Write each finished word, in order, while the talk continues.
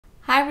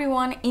Hi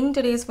everyone, in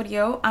today's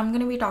video, I'm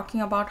going to be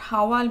talking about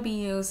how I'll be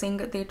using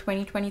the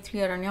 2023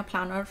 Aranya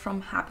Planner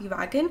from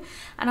Wagon,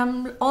 and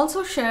I'm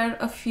also share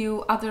a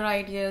few other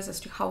ideas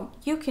as to how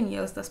you can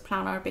use this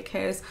planner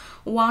because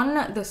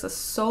one, this is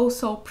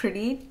so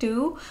pretty.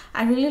 Two,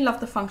 I really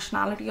love the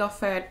functionality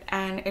of it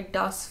and it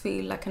does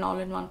feel like an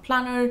all-in-one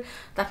planner.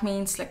 That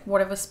means like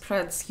whatever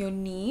spreads you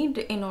need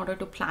in order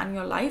to plan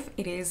your life,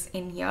 it is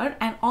in here,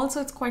 and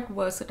also it's quite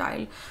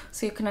versatile,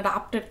 so you can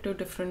adapt it to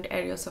different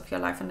areas of your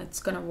life and it's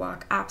gonna work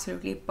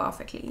absolutely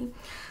perfectly.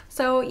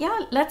 So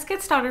yeah, let's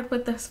get started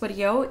with this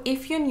video.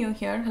 If you're new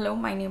here, hello,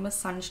 my name is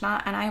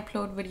Sanjana and I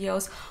upload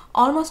videos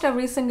almost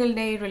every single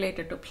day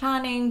related to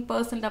planning,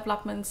 personal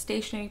development,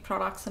 stationery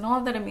products and all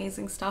that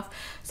amazing stuff.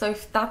 So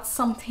if that's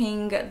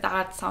something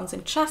that sounds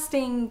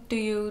interesting to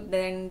you,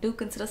 then do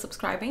consider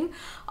subscribing.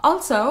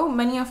 Also,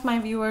 many of my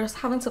viewers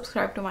haven't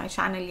subscribed to my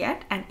channel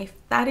yet, and if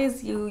that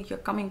is you, you're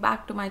coming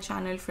back to my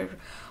channel for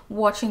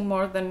watching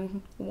more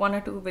than 1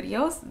 or 2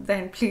 videos,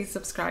 then please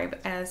subscribe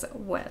as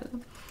well.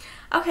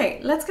 Okay,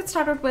 let's get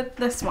started with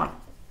this one.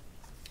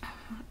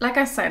 Like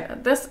I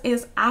said, this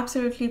is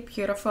absolutely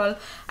beautiful.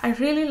 I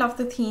really love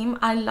the theme.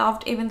 I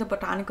loved even the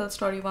botanical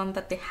story one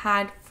that they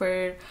had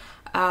for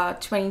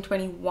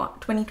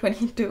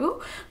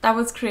 2022. That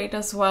was great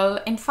as well.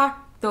 In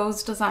fact,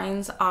 those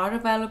designs are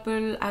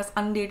available as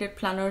undated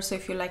planners, so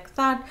if you like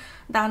that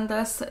than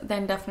this,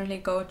 then definitely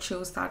go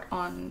choose that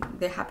on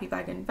the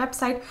Wagon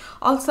website.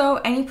 Also,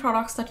 any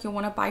products that you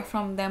want to buy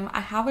from them, I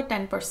have a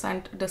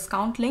 10%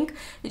 discount link.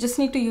 You just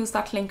need to use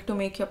that link to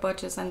make your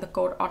purchase and the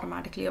code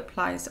automatically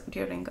applies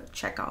during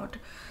checkout.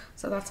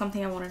 So that's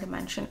something I wanted to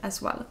mention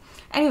as well.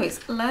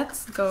 Anyways,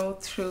 let's go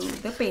through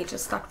the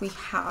pages that we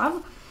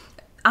have.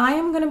 I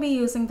am going to be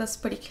using this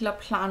particular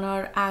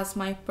planner as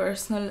my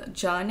personal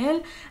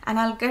journal, and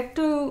I'll get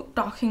to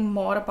talking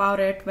more about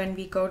it when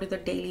we go to the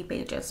daily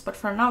pages. But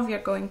for now, we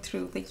are going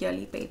through the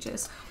yearly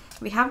pages.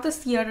 We have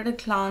this year at a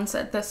glance.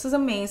 This is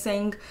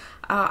amazing.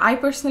 I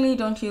personally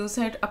don't use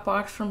it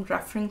apart from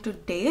referring to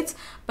dates,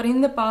 but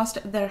in the past,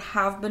 there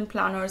have been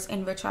planners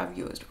in which I've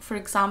used. For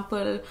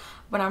example,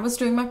 when I was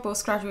doing my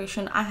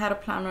post-graduation, I had a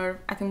planner.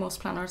 I think most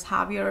planners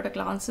have year at a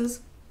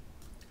glances.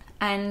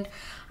 And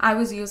I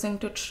was using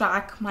to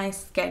track my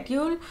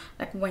schedule,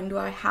 like when do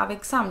I have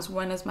exams,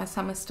 when is my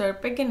semester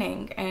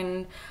beginning,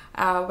 and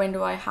when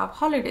do I have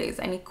holidays,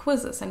 any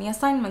quizzes, any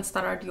assignments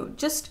that are due.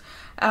 Just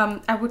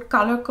I would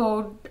color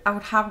code, I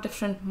would have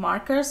different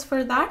markers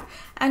for that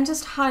and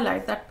just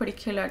highlight that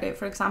particular day.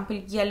 For example,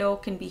 yellow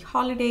can be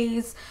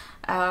holidays,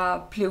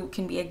 blue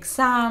can be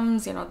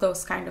exams, you know,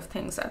 those kind of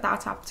things.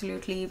 That's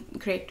absolutely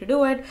great to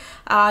do it.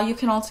 You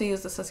can also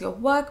use this as your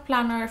work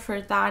planner.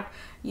 For that,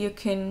 you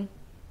can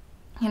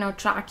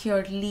track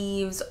your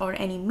leaves or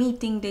any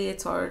meeting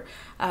dates or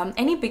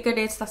any bigger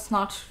dates that's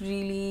not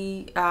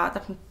really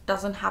that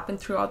doesn't happen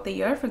throughout the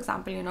year. For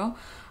example,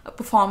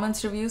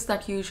 performance reviews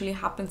that usually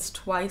happens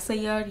twice a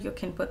year, you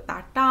can put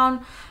that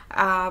down.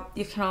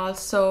 You can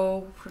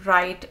also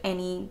write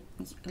any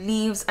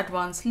leaves,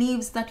 advanced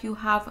leaves that you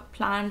have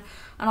planned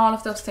and all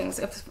of those things.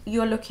 If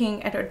you're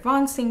looking at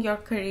advancing your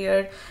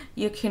career,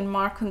 you can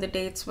mark on the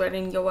dates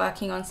wherein you're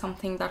working on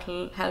something that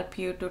will help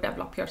you to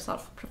develop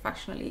yourself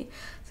professionally.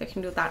 So you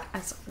can do that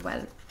as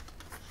well.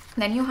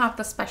 Then you have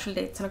the special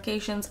dates and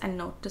occasions and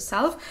note to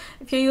self.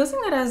 If you're using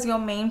it as your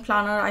main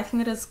planner, I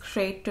think it is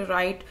great to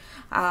write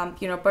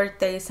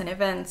birthdays and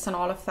events and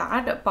all of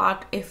that.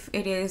 But if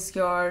it is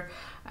your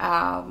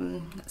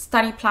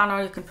study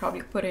planner, you can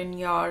probably put in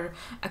your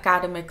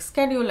academic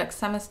schedule, like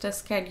semester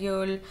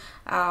schedule.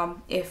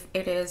 If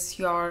it is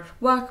your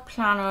work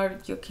planner,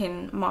 you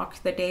can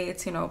mark the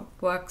dates.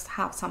 Works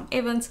have some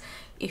events.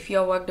 If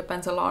your work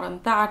depends a lot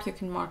on that, you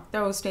can mark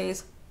those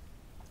days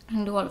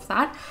and do all of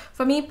that.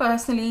 For me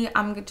personally,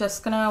 I'm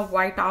just gonna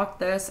white out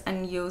this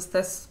and use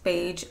this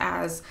page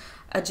as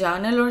a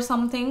journal or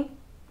something.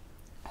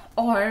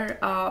 Or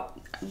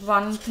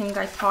one thing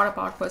I thought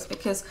about was,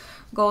 because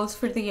goals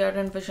for the year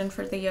and vision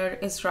for the year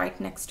is right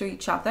next to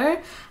each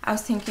other, I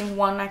was thinking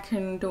one, I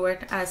can do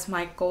it as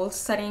my goal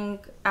setting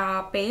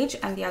page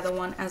and the other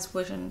one as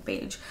vision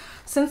page.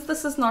 Since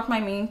this is not my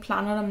main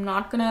planner, I'm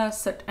not gonna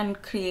sit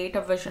and create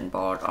a vision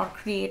board or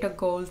create a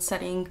goal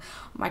setting,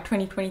 my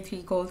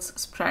 2023 goals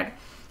spread.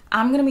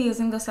 I'm going to be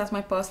using this as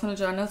my personal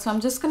journal. So I'm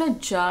just going to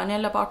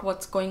journal about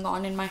what's going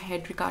on in my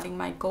head regarding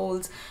my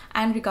goals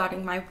and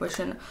regarding my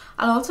vision.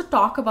 I'll also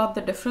talk about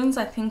the difference.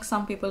 I think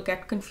some people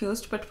get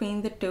confused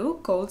between the two,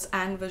 goals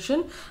and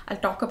vision. I'll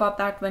talk about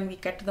that when we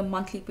get to the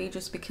monthly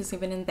pages, because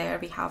even in there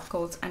we have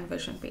goals and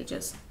vision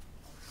pages.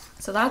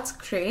 So that's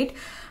great.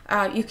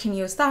 You can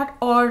use that.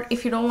 Or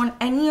if you don't want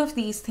any of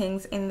these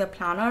things in the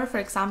planner, for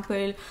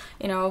example,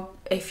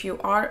 if you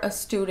are a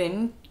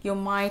student, you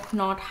might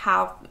not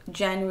have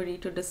January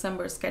to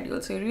December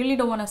schedule. So you really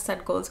don't want to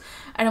set goals.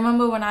 I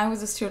remember when I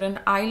was a student,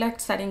 I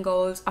liked setting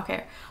goals.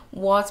 Okay,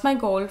 what's my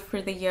goal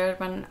for the year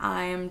when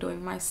I am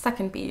doing my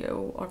second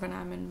PU or when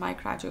I'm in my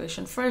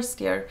graduation first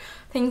year,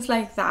 things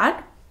like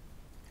that.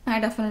 I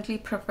definitely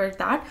prefer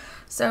that.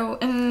 So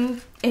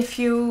if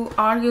you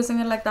are using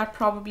it like that,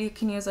 probably you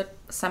can use it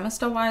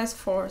semester wise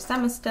for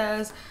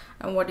semesters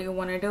and what do you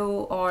want to do,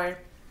 or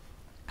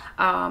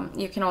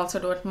you can also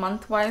do it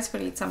month wise for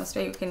each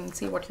semester. You can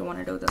see what you want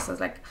to do. This is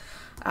like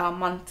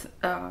month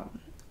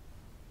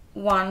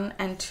 1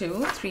 and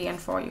 2, 3 and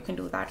 4. You can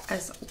do that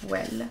as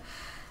well.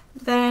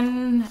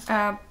 Then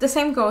the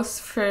same goes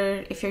for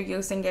if you're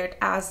using it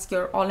as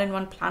your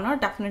all-in-one planner.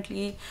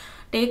 Definitely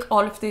take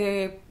all of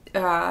the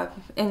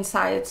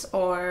insights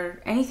or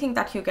anything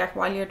that you get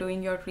while you're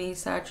doing your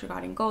research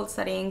regarding goal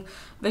setting,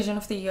 vision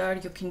of the year.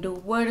 You can do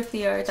word of the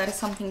year. That is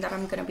something that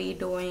I'm going to be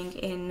doing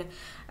in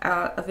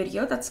a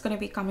video that's going to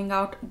be coming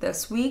out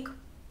this week.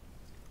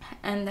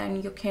 And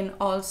then you can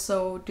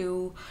also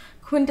do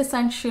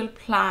quintessential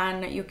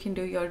plan. You can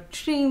do your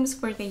dreams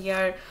for the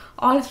year,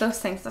 all of those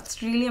things.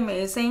 That's really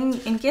amazing.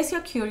 In case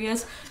you're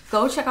curious,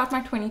 go check out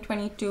my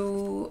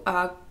 2022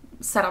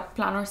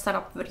 planner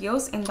setup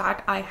videos. In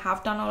that I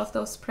have done all of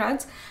those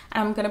spreads,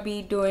 and I'm going to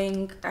be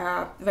doing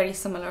very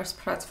similar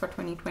spreads for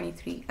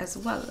 2023 as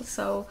well.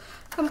 So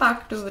come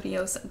back to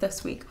videos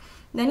this week.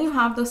 Then you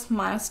have this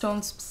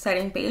milestones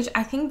setting page.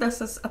 I think this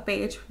is a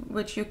page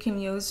which you can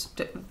use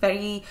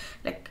very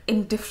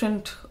in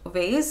different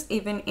ways,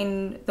 even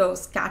in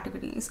those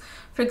categories.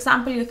 For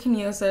example, you can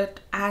use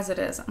it as it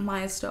is,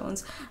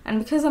 milestones. And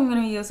because I'm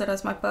going to use it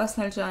as my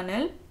personal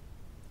journal,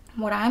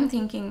 what I'm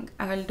thinking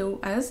I'll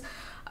do is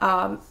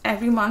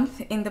every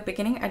month in the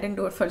beginning, I didn't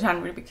do it for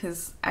January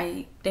because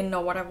I didn't know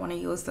what I want to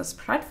use this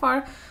spread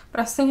for, but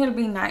I was thinking it'll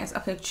be nice.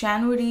 Okay,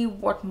 January,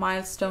 what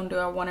milestone do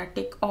I want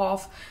to tick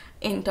off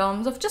in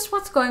terms of just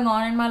what's going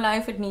on in my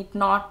life? It need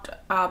not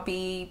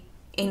be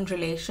in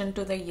relation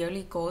to the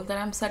yearly goal that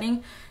I'm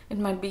setting. It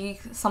might be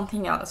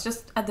something else.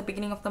 Just at the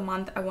beginning of the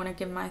month, I want to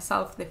give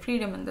myself the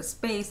freedom and the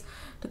space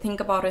to think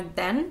about it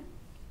then,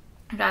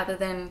 rather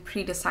than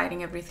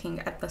pre-deciding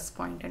everything at this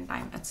point in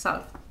time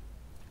itself.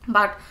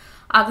 But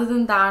other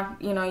than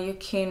that, you know, you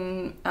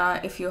can,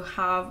 if you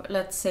have,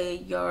 let's say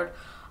your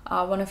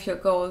one of your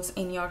goals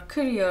in your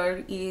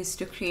career is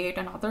to create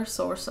another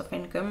source of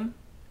income,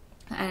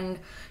 and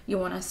you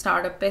want to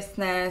start a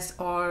business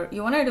or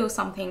you want to do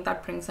something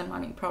that brings in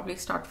money, probably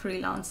start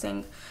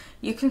freelancing,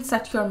 you can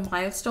set your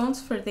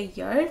milestones for the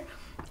year.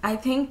 I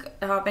think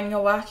when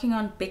you're working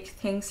on big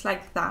things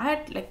like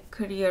that, like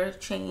career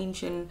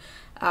change and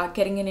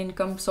getting an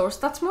income source,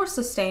 that's more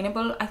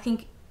sustainable. I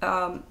think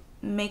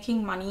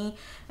making money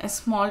in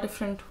small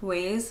different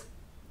ways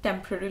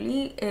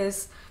temporarily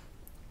is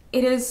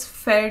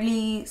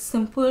fairly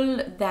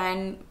simple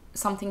than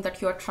something that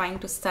you're trying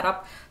to set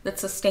up that's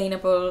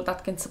sustainable,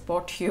 that can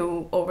support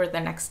you over the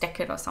next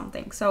decade or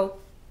something. So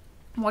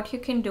what you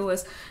can do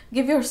is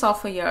give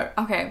yourself a year.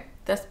 Okay,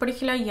 this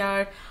particular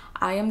year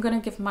I am gonna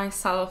give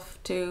myself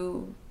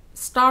to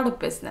start a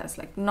business,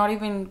 like not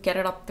even get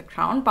it up the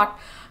ground, but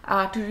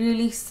to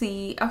really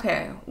see,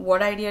 okay,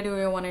 what idea do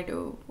you want to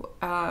do?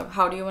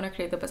 How do you want to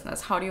create the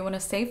business? How do you want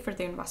to save for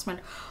the investment?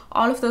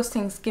 All of those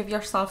things, give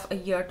yourself a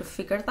year to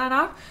figure that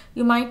out.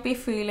 You might be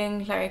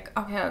feeling like,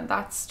 okay,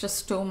 that's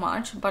just too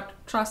much, but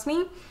trust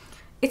me,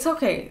 it's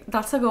okay.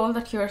 That's a goal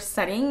that you're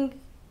setting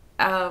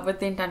with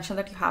the intention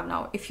that you have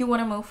now. If you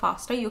want to move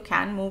faster, you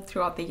can move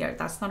throughout the year.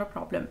 That's not a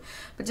problem.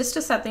 But just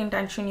to set the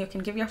intention, you can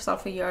give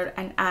yourself a year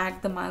and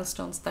add the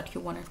milestones that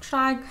you want to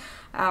track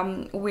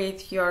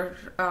with your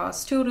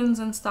students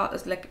and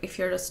stuff. Like if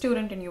you're a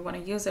student and you want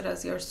to use it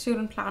as your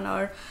student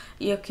planner,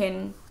 you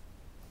can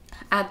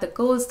add the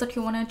goals that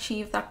you want to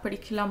achieve that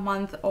particular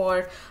month.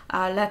 Or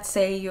let's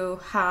say you're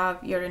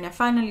in a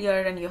final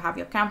year and you have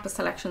your campus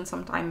selection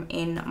sometime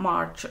in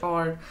March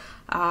or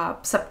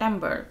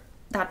September.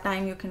 That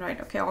time you can write,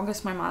 okay,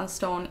 August, my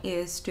milestone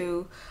is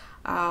to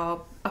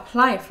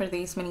apply for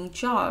these many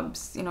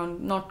jobs, you know,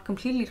 not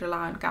completely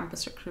rely on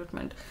campus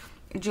recruitment.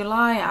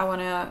 July, I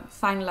want to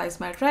finalize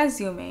my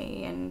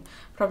resume, and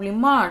probably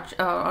March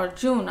or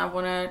June, I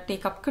want to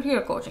take up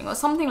career coaching or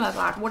something like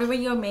that. Whatever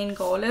your main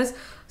goal is,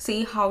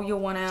 see how you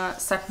want to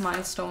set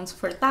milestones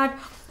for that.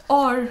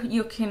 Or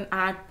you can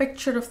add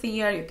picture of the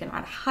year, you can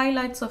add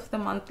highlights of the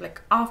month,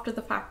 like after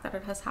the fact that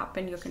it has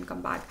happened, you can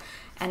come back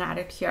and add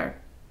it here.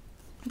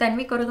 Then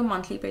we go to the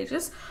monthly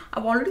pages.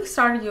 I've already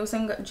started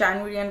using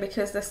January, and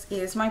because this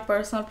is my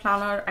personal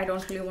planner, I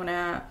don't really want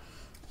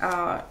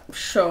to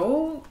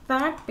show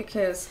that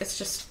because it's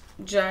just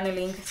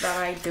journaling that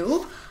I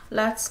do.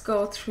 Let's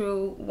go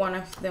through one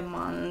of the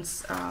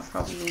months.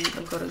 Probably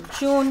we'll go to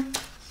June,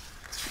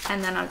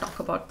 and then I'll talk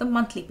about the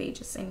monthly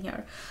pages in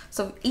here.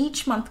 So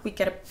each month we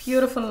get a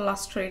beautiful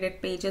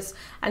illustrated pages.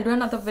 I'll do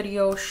another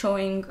video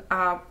showing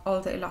all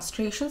the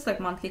illustrations, like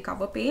monthly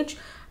cover page.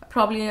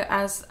 Probably,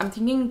 as I'm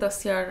thinking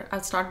this year,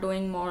 I'll start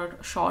doing more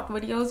short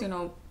videos, you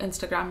know,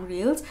 Instagram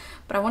reels,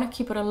 but I want to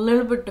keep it a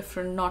little bit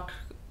different, not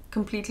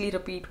completely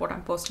repeat what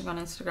I'm posting on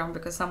Instagram,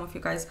 because some of you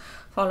guys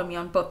follow me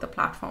on both the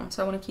platforms.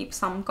 So I want to keep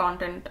some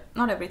content,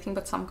 not everything,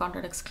 but some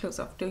content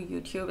exclusive to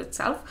YouTube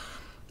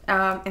itself.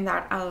 In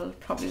that I'll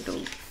probably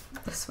do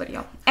this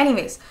video.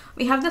 Anyways,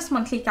 we have this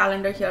monthly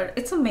calendar here.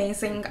 It's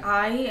amazing.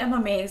 I am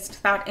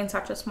amazed that in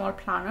such a small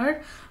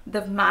planner,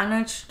 they've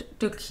managed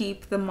to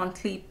keep the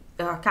monthly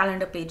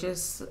calendar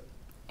pages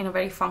in a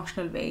very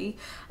functional way.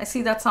 I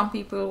see that some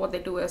people, what they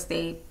do is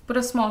they put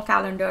a small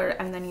calendar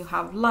and then you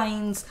have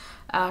lines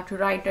to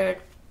write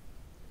it.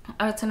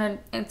 It's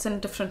in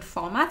different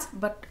formats,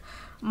 but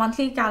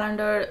monthly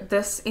calendar,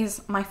 this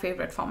is my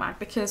favorite format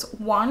because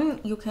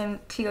one, you can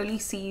clearly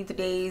see the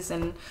days,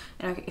 and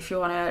if you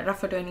want to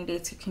refer to any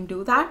dates, you can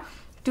do that.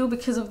 Two,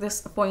 because of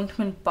this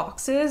appointment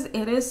boxes,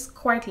 it is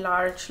quite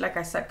large. Like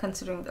I said,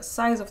 considering the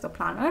size of the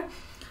planner,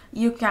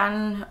 you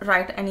can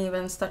write any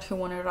events that you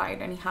want to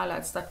write, any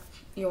highlights that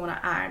you want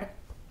to add,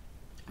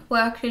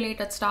 work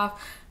related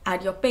stuff,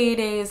 add your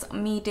paydays,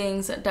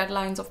 meetings,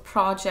 deadlines of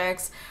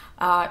projects.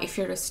 If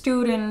you're a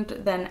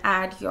student, then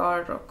add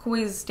your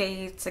quiz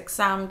dates,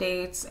 exam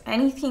dates,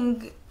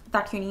 anything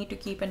that you need to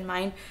keep in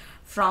mind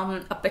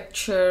from a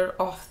picture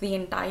of the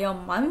entire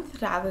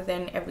month rather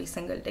than every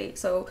single day.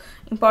 So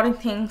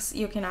important things,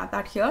 you can add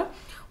that here.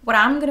 What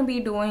I'm going to be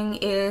doing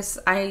is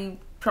I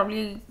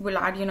probably will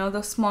add,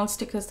 those small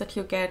stickers that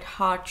you get,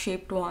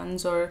 heart-shaped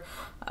ones, or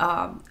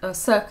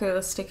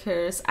circle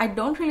stickers. I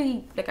don't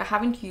really, I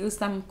haven't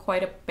used them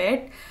quite a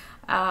bit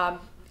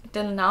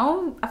till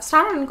now. I've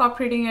started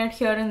incorporating it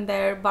here and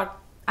there, but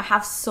I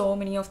have so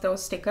many of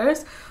those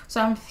stickers.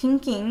 So I'm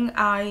thinking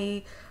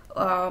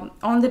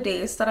on the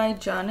days that I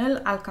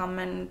journal, I'll come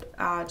and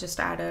just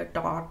add a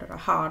dot or a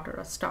heart or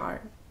a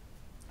star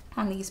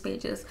on these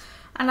pages.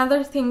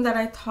 Another thing that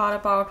I thought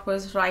about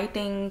was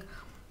writing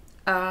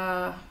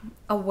a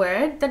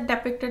word that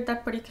depicted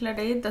that particular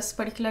day. This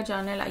particular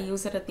journal, I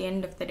use it at the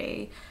end of the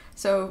day.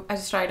 So I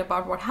just write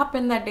about what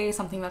happened that day,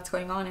 something that's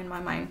going on in my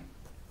mind.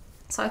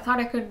 So I thought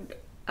I could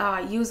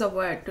use a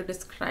word to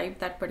describe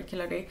that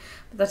particular day.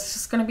 But that's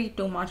just going to be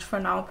too much for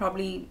now.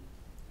 Probably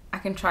I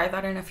can try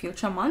that in a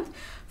future month.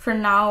 For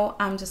now,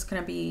 I'm just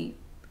going to be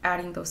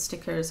adding those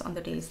stickers on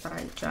the days that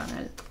I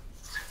journal.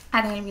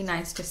 I think it'll be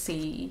nice to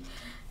see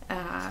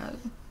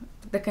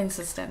the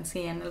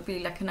consistency, and it'll be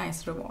like a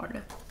nice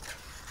reward.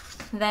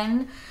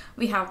 Then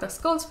we have the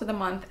goals for the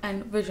month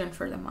and vision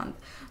for the month.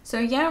 So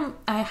yeah,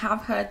 I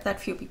have heard that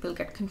few people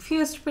get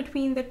confused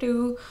between the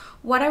two.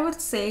 What I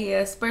would say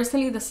is,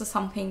 personally, this is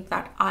something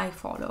that I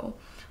follow.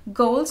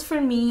 Goals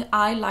for me,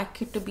 I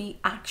like it to be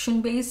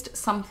action-based,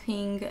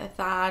 something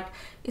that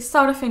is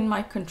sort of in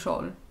my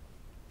control.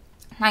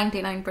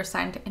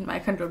 99% in my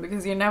control,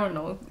 because you never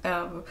know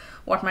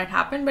what might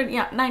happen, but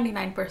yeah,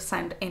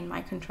 99% in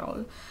my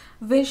control.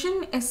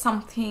 Vision is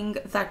something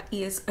that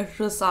is a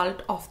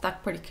result of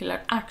that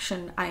particular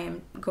action I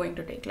am going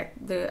to take, like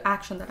the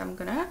action that I'm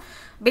gonna,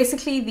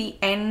 basically the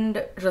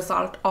end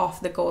result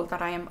of the goal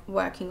that I am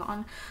working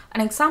on.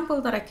 An example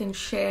that I can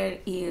share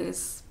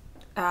is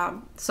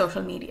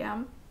social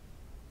media.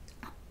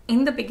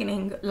 In the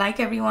beginning, like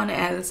everyone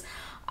else,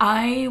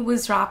 I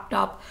was wrapped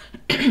up,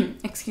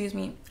 excuse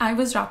me, I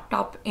was wrapped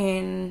up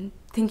in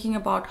thinking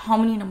about how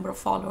many number of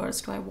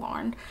followers do I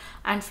want.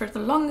 And for the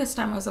longest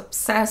time, I was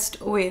obsessed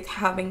with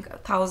having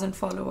 1,000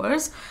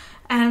 followers.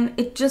 And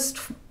it just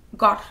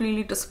got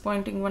really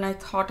disappointing when I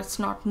thought it's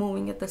not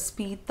moving at the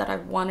speed that I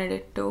wanted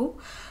it to.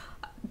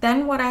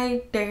 Then what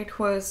I did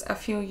was a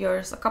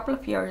couple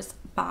of years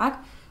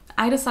back,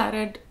 I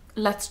decided,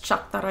 let's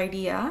chuck that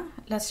idea.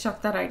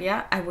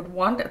 I would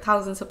want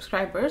 1,000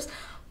 subscribers.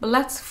 But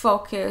let's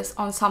focus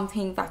on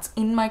something that's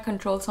in my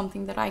control,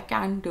 something that I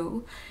can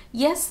do.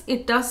 Yes,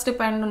 it does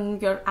depend on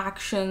your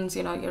actions,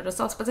 your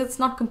results, but it's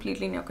not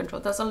completely in your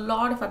control. There's a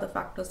lot of other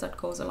factors that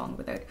goes along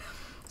with it.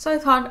 So I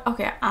thought,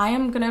 okay, I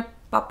am gonna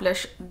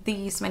publish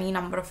these many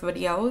number of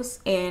videos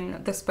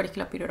in this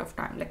particular period of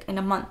time, like in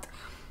a month.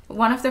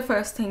 One of the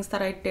first things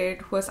that I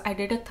did was I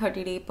did a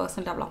 30-day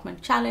personal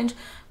development challenge,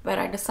 where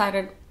I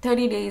decided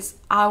 30 days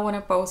I want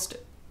to post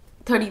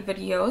 30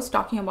 videos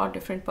talking about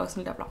different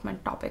personal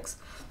development topics.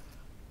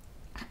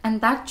 And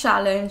that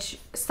challenge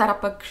set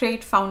up a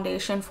great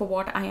foundation for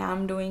what I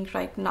am doing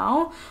right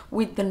now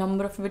with the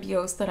number of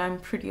videos that I'm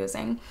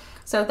producing.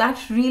 So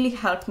that really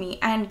helped me.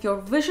 And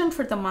your vision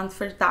for the month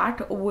for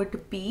that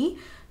would be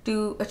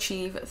to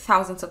achieve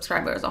 1,000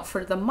 subscribers, or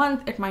for the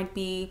month it might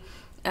be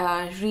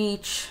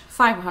reach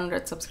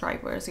 500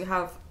 subscribers. You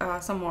have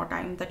some more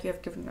time that you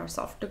have given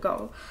yourself to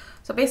go.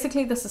 So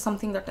basically, this is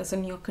something that is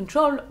in your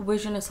control.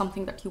 Vision is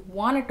something that you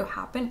want it to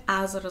happen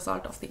as a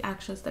result of the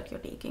actions that you're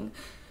taking.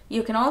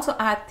 You can also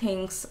add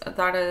things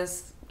that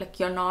is like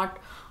you're not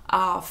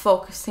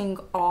focusing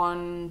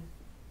on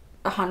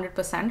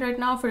 100% right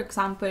now. For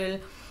example,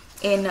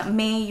 in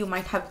May, you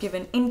might have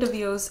given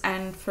interviews,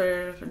 and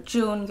for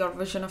June, your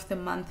vision of the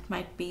month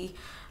might be,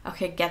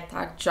 okay, get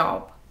that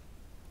job.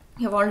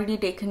 You've already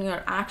taken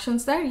your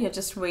actions there. You're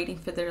just waiting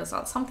for the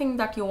results. Something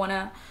that you want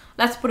to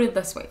let's put it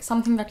this way,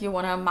 something that you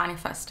want to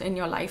manifest in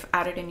your life,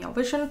 add it in your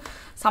vision,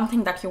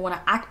 something that you want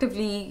to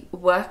actively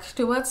work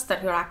towards,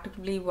 that you're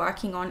actively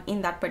working on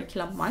in that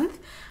particular month,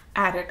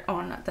 add it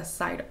on the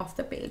side of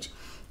the page.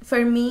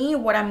 For me,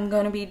 what I'm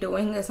going to be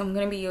doing is I'm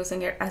going to be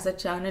using it as a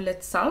journal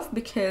itself,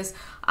 because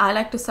I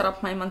like to set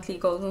up my monthly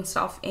goals and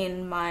stuff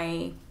in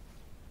my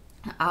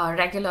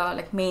regular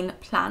like main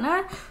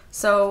planner.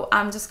 So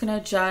I'm just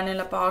gonna journal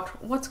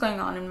about what's going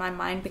on in my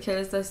mind,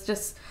 because there's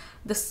just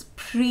this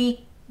pre-goal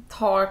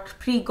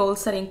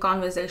setting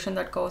conversation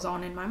that goes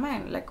on in my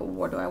mind, like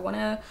what do I want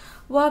to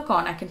work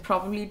on, I can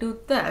probably do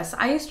this.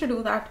 I used to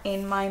do that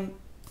in my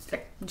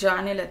like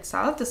journal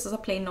itself. This is a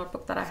plain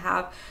notebook that I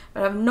have,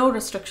 but I have no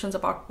restrictions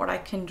about what I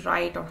can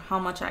write or how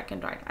much I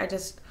can write.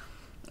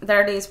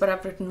 There are days where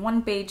I've written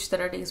 1 page,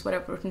 there are days where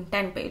I've written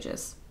 10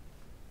 pages.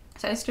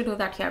 So I used to do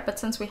that here, but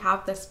since we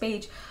have this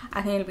page,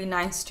 I think it'll be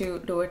nice to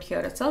do it here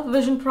itself.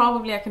 Vision,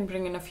 probably I can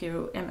bring in a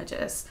few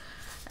images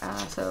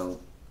so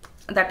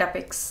that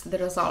depicts the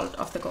result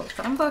of the goals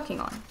that I'm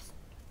working on.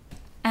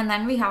 And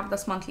then we have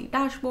this monthly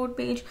dashboard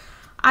page.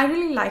 I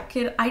really like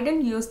it. I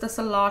didn't use this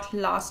a lot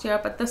last year,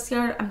 but this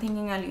year I'm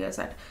thinking I'll use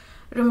it.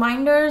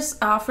 Reminders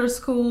for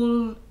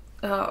school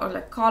or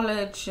like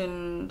college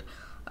and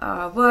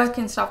work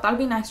and stuff, that'll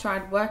be nice to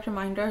add work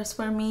reminders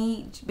for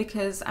me,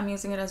 because I'm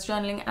using it as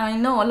journaling, and I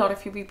know a lot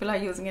of you people are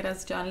using it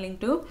as journaling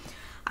too.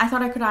 I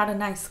thought I could add a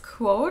nice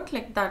quote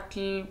like that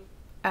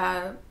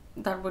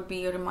would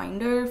be a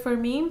reminder for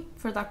me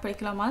for that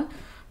particular month.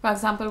 For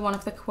example, one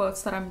of the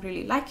quotes that I'm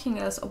really liking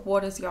is,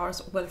 what is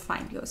yours will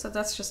find you. So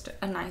that's just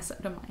a nice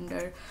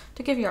reminder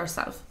to give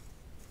yourself.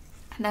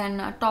 And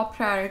then top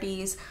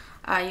priorities,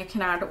 you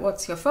can add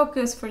what's your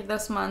focus for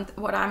this month.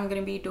 What I'm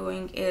going to be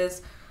doing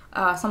is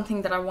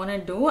something that I want to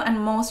do, and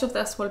most of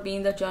this will be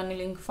in the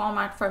journaling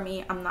format for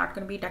me. I'm not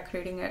going to be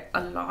decorating it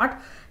a lot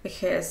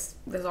because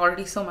there's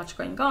already so much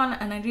going on,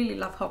 and I really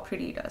love how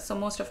pretty it is. So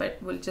most of it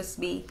will just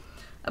be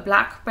a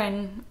black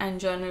pen and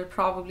journal.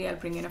 Probably I'll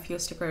bring in a few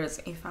stickers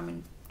if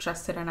I'm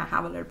interested and I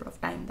have a little bit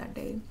of time that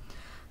day.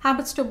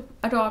 Habits to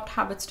adopt,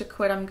 habits to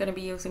quit. I'm going to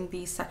be using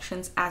these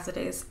sections as it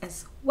is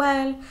as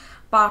well,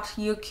 but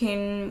you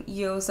can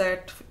use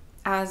it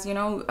as, you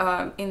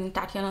know, in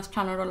Tatiana's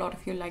planner, a lot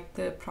of you like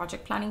the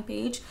project planning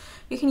page.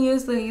 You can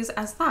use these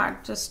as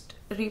that. Just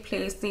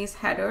replace these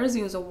headers,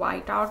 use a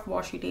whiteout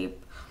washi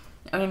tape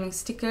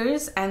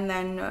stickers, and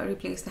then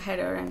replace the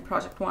header and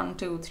project 1,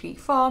 2, 3,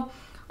 4.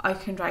 You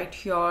can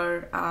write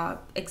your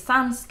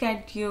exam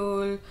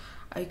schedule,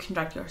 you can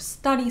write your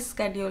study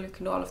schedule, you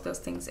can do all of those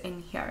things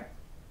in here.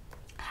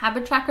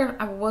 Habit tracker,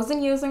 I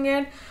wasn't using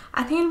it.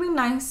 I think it'll be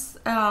nice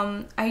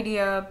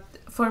idea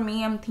for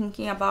me. I'm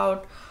thinking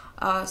about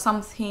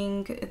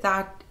something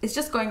that is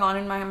just going on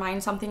in my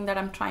mind, something that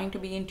I'm trying to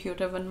be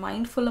intuitive and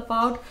mindful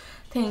about.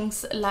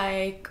 Things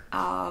like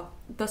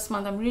this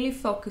month I'm really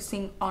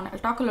focusing on, I'll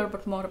talk a little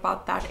bit more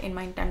about that in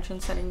my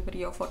intention setting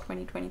video for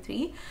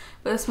 2023,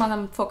 but this month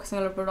I'm focusing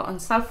a little bit on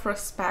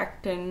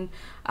self-respect and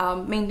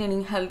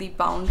maintaining healthy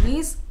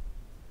boundaries,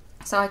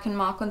 so I can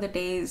mark on the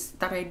days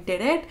that I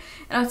did it.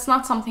 And it's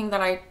not something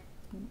that I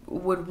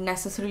would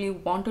necessarily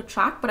want to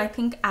track, but I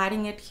think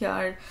adding it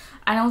here,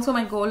 and also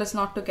my goal is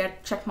not to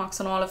get check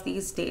marks on all of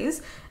these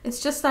days. It's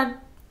just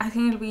that I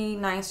think it'll be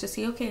nice to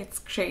see, okay, it's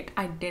great,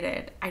 I did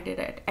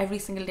it every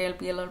single day. I'll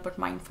be a little bit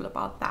mindful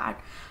about that.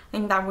 I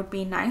think that would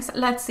be nice.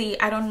 Let's see,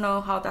 I don't know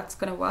how that's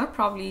gonna work.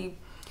 Probably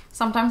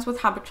sometimes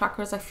with habit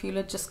trackers I feel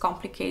it just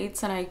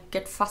complicates and I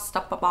get fussed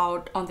up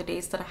about on the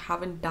days that I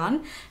haven't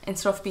done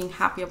instead of being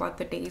happy about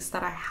the days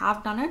that I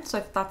have done it. So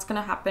if that's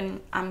gonna happen,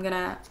 I'm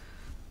gonna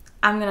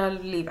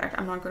leave it.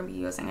 I'm not going to be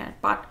using it,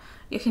 but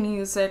you can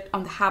use it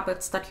on the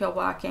habits that you're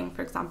working.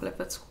 For example, if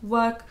it's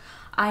work,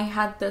 I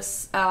had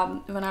this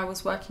when I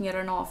was working at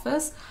an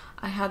office,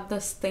 I had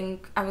this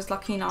thing. I was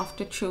lucky enough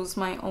to choose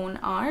my own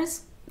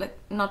hours, like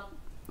not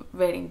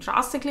very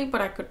drastically,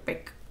 but I could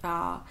pick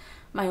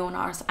my own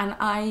hours, and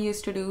I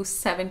used to do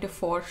 7 to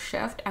 4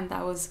 shift, and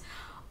that was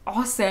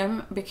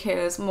awesome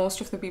because most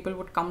of the people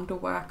would come to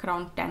work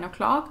around 10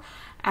 o'clock,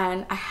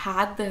 and I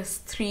had this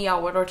 3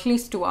 hour or at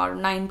least 2 hour,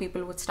 9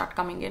 people would start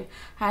coming in.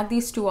 I had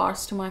these 2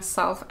 hours to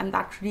myself, and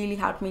that really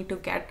helped me to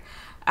get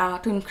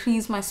to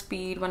increase my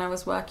speed when I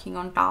was working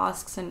on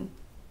tasks, and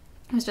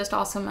it was just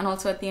awesome. And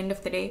also at the end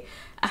of the day,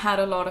 I had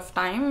a lot of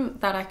time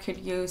that I could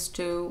use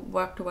to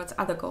work towards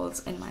other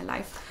goals in my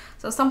life.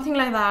 So something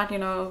like that, you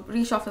know,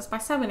 reach office by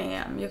 7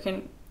 a.m. You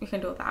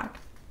can do that.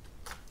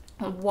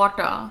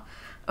 Water.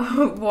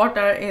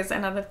 Water is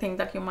another thing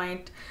that you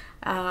might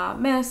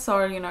miss,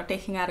 or, you know,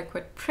 taking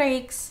adequate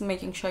breaks,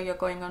 making sure you're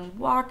going on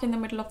walk in the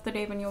middle of the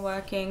day when you're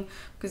working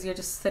because you're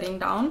just sitting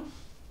down.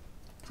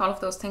 All of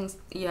those things,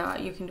 yeah,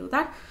 you can do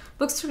that.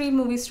 Books to read,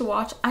 movies to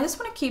watch. I just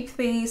want to keep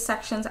these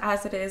sections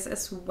as it is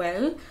as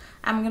well.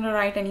 I'm gonna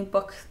write any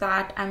book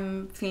that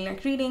I'm feeling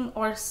like reading,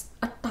 or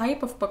a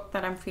type of book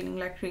that I'm feeling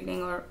like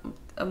reading, or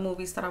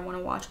movies that I want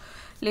to watch.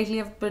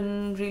 Lately I've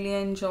been really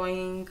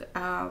enjoying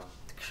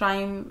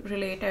crime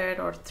related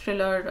or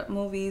thriller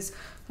movies. So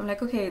I'm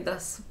like, okay,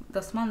 this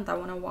month I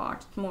want to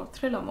watch more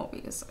thriller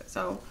movies.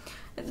 So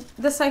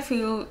This, I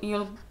feel,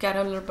 you'll get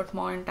a little bit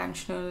more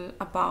intentional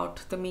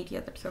about the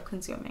media that you're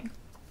consuming,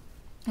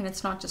 and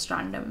it's not just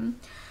random.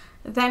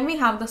 Then we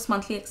have this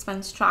monthly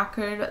expense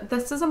tracker.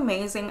 This is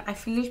amazing. I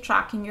feel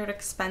tracking your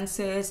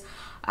expenses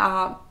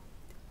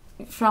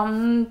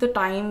from the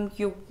time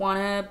you want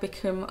to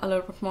become a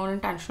little bit more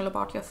intentional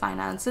about your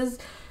finances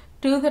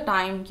to the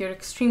time you're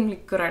extremely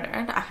good at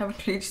it. I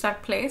haven't reached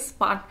that place,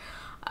 but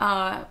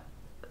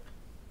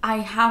I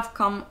have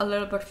come a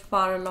little bit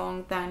far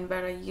along than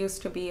where I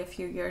used to be a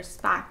few years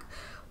back.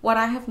 What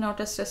I have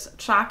noticed is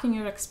tracking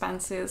your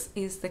expenses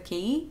is the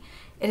key.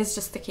 It is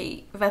just the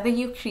key. Whether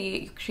you're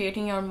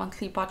creating your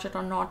monthly budget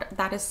or not,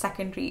 that is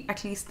secondary,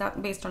 at least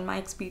that based on my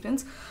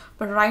experience.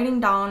 But writing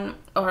down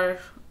or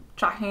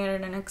tracking it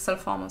in an Excel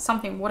form or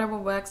something, whatever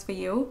works for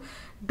you,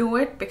 do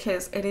it,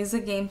 because it is a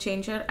game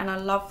changer. And I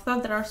love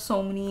that there are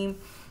so many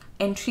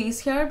entries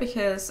here,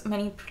 because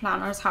many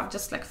planners have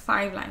just like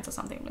 5 lines or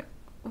something. Like,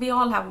 we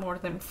all have more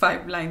than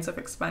 5 lines of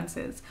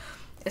expenses,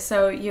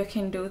 so you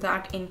can do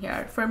that in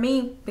here. For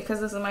me,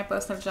 because this is my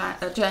personal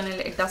journal,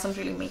 it doesn't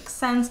really make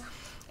sense.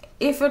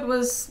 If it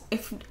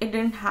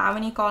didn't have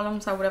any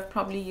columns, I would have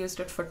probably used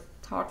it for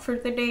thought for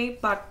the day,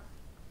 but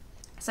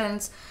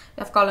since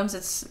we have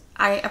columns,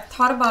 I've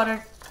thought about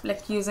it,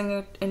 like using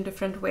it in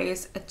different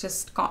ways. It's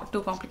just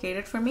too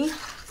complicated for me,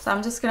 so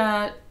I'm just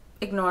gonna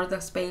ignore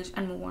this page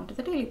and move on to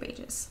the daily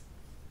pages.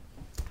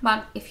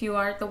 But if you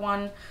are the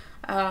one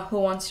who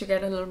wants to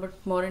get a little bit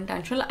more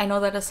intentional, I know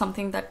that is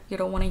something that you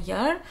don't want to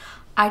hear.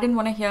 I didn't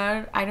want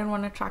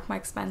to track my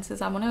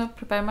expenses. I want to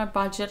prepare my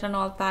budget and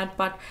all that,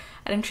 but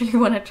I didn't really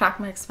want to track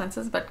my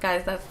expenses. But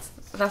guys,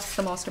 that's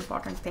the most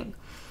important thing.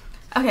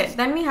 Okay,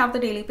 then we have the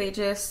daily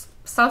pages.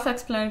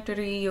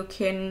 Self-explanatory. You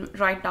can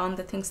write down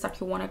the things that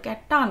you want to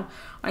get done,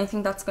 or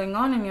anything that's going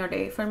on in your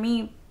day. For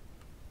me,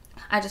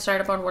 I just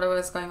write about whatever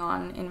is going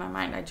on in my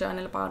mind. I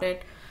journal about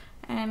it,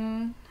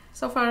 and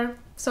so far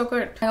so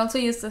good. I also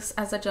used this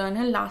as a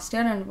journal last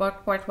year and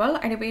worked quite well.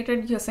 I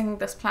debated using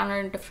this planner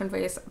in different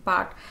ways,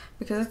 but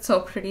because it's so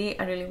pretty,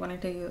 I really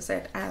wanted to use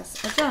it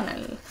as a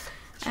journal.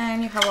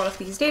 And you have all of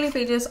these daily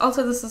pages.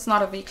 Also, this is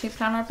not a weekly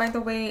planner, by the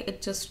way.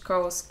 It just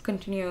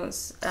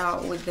continues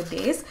with the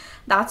days.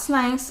 That's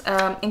nice.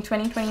 In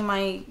 2020,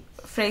 my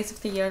phrase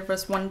of the year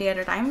was 1 day at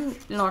a time,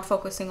 not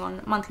focusing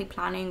on monthly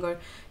planning or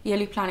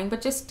yearly planning,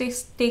 but just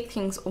take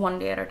things 1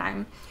 day at a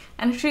time.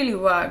 And it really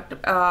worked.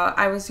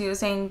 I was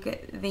using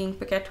the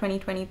Inkpicket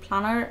 2020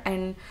 planner,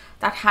 and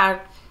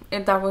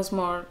that was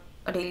more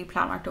a daily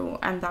planner too,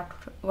 and that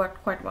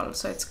worked quite well.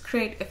 So it's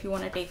great if you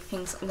want to take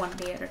things 1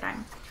 day at a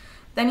time.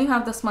 Then you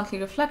have this monthly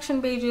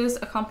reflection pages,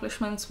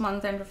 accomplishments,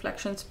 month-end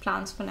reflections,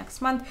 plans for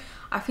next month.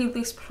 I feel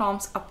these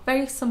prompts are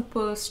very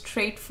simple,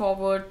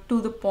 straightforward,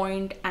 to the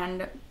point,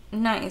 and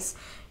nice.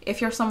 If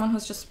you're someone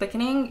who's just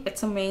beginning,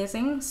 it's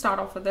amazing. Start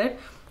off with it.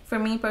 For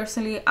me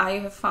personally, I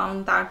have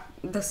found that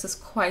this is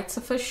quite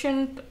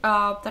sufficient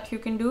that you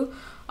can do.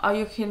 Or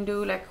you can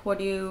do like, what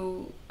do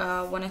you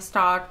want to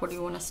start, what do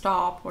you want to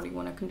stop, what do you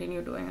want to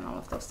continue doing, and all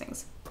of those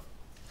things.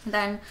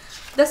 Then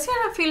this year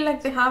I feel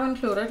like they have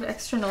included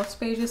extra notes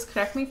pages.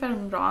 Correct me if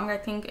I'm wrong. I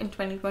think in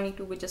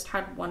 2022 we just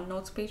had 1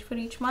 notes page for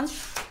each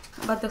month,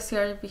 but this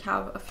year we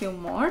have a few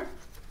more.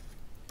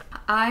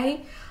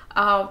 I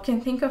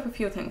can think of a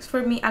few things.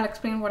 For me, I'll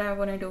explain what I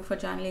want to do for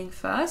journaling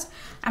first.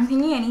 I'm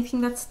thinking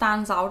anything that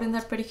stands out in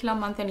that particular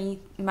month, any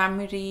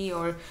memory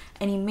or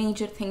any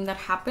major thing that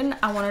happened,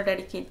 I want to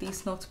dedicate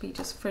these notes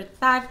pages for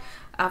that.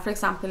 For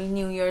example,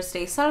 New Year's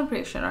Day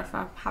celebration, or if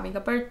I'm having a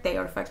birthday,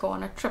 or if I go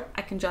on a trip,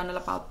 I can journal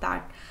about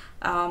that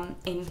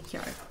in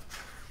here.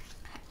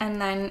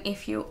 And then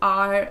if you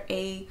are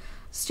a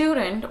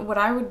student, what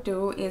I would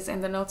do is,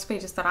 in the notes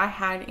pages that I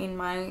had in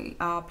my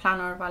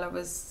planner while I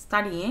was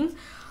studying,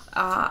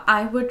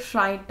 I would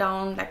write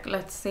down, like,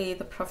 let's say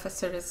the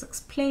professor is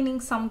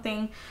explaining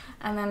something,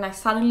 and then I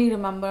suddenly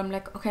remember, I'm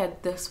like, okay,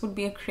 this would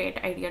be a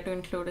great idea to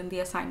include in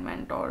the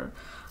assignment, or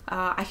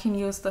I can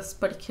use this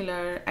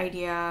particular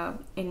idea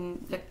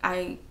in, like,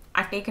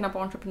 I've taken up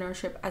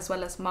entrepreneurship as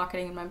well as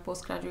marketing in my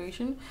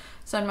post-graduation.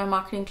 So in my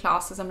marketing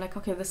classes, I'm like,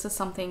 okay, this is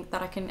something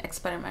that I can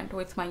experiment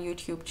with my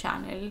YouTube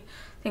channel,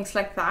 things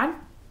like that.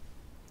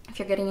 If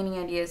you're getting any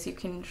ideas, you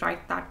can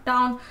write that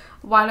down.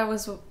 While I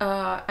was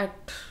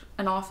at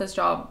an office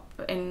job,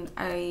 and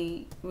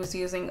I was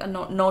using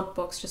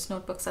notebooks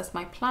as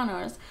my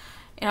planners,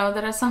 you know,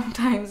 there are some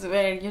times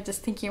where you're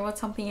just thinking about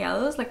something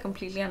else, like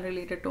completely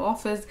unrelated to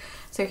office,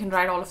 so you can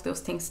write all of those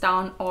things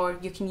down, or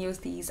you can use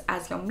these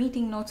as your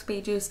meeting notes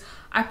pages.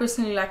 I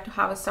personally like to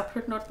have a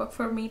separate notebook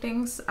for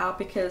meetings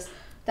because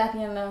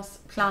Tatiana's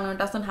planner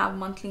doesn't have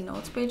monthly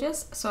notes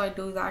pages, so I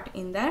do that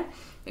in there.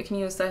 You can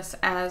use this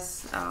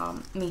as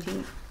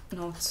meeting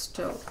notes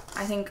too.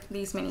 I think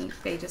these many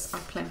pages are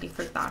plenty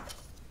for that.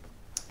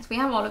 So we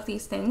have all of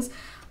these things.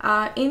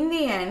 In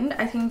the end,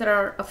 I think there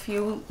are a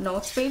few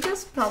notes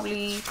pages,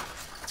 probably,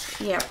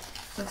 yeah,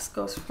 this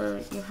goes for,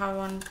 you have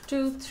 1,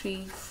 2,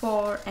 3,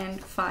 4,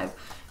 and 5.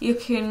 You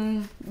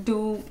can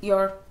do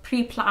your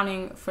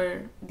pre-planning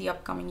for the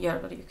upcoming year,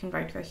 or you can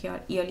write your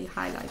yearly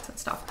highlights and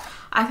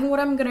stuff. I think what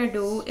I'm gonna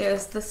do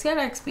is, this year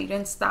I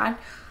experienced that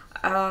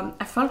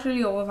I felt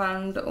really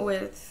overwhelmed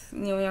with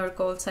New Year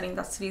goal setting.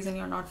 That's the reason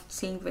you're not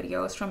seeing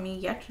videos from me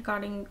yet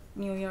regarding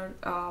New Year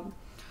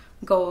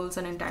goals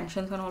and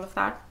intentions and all of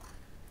that.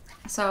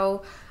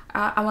 So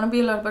I want to be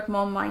a little bit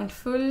more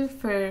mindful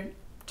for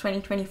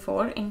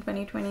 2024 in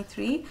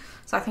 2023.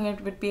 So I think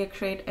it would be a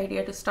great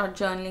idea to start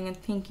journaling and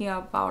thinking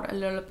about a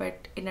little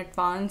bit in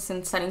advance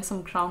and setting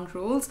some ground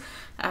rules.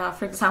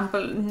 For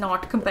example,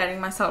 not comparing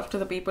myself to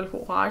the people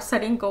who are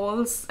setting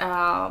goals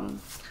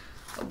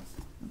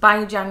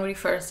by January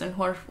 1st and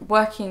who are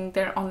working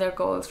on their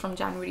goals from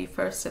January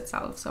 1st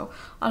itself. So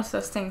all of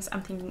those things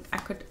I'm thinking I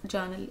could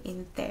journal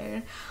in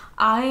there.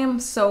 I am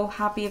so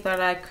happy that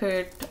I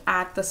could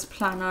add this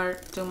planner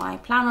to my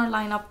planner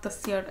lineup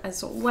this year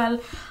as well.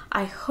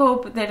 I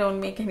hope they don't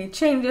make any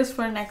changes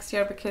for next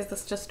year, because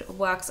this just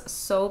works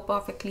so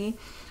perfectly.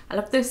 I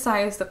love this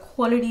size, the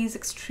quality is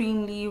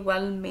extremely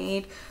well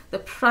made, the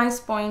price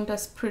point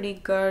is pretty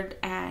good,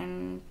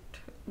 and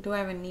do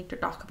I even need to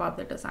talk about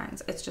the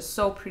designs? It's just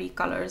so pretty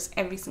colors,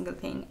 every single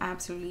thing. I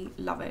absolutely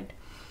love it.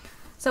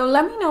 So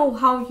let me know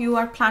how you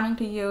are planning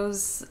to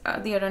use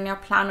the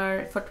Aranya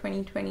planner for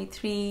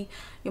 2023.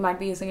 You might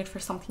be using it for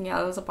something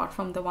else apart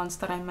from the ones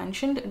that I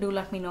mentioned. Do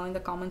let me know in the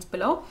comments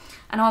below.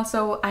 And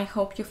also, I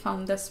hope you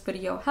found this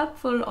video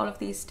helpful, all of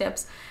these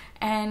tips.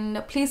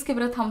 And please give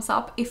it a thumbs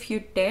up if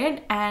you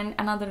did, and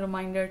another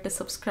reminder to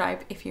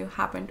subscribe if you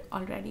haven't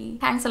already.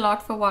 Thanks a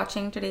lot for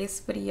watching today's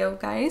video,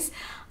 guys.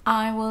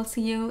 I will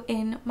see you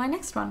in my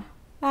next one.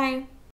 Bye.